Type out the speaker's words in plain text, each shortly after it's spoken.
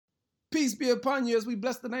Peace be upon you as we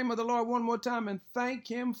bless the name of the Lord one more time and thank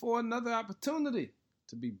him for another opportunity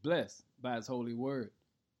to be blessed by his holy word.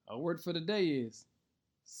 Our word for the day is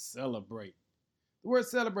celebrate. The word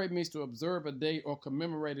celebrate means to observe a day or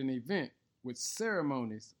commemorate an event with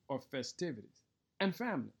ceremonies or festivities. And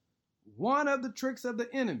family, one of the tricks of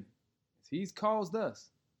the enemy is he's caused us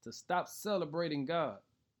to stop celebrating God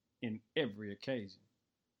in every occasion.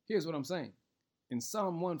 Here's what I'm saying. In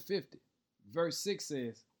Psalm 150, verse 6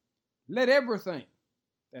 says, "Let everything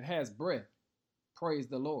that has breath praise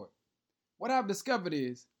the Lord." What I've discovered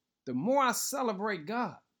is the more I celebrate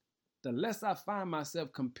God, the less I find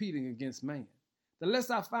myself competing against man. The less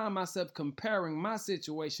I find myself comparing my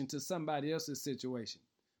situation to somebody else's situation.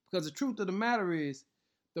 Because the truth of the matter is,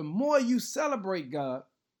 the more you celebrate God,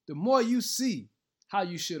 the more you see how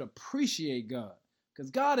you should appreciate God.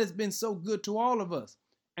 Because God has been so good to all of us.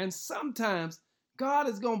 And sometimes God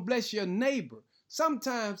is going to bless your neighbor.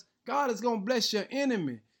 Sometimes God is going to bless your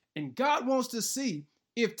enemy. And God wants to see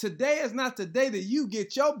if today is not the day that you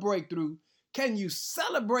get your breakthrough, can you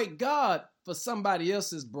celebrate God for somebody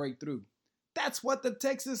else's breakthrough? That's what the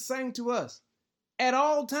text is saying to us. At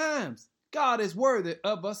all times, God is worthy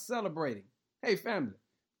of us celebrating. Hey, family,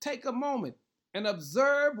 take a moment and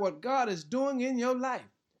observe what God is doing in your life.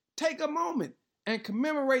 Take a moment and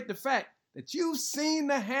commemorate the fact that you've seen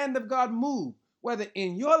the hand of God move, whether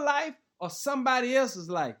in your life or somebody else's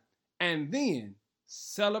life, and then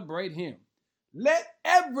celebrate him. Let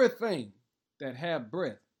everything that have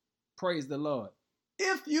breath praise the Lord.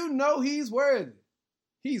 If you know he's worthy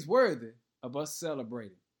of us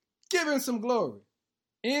celebrating. Give him some glory.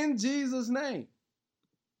 In Jesus' name,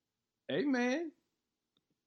 amen.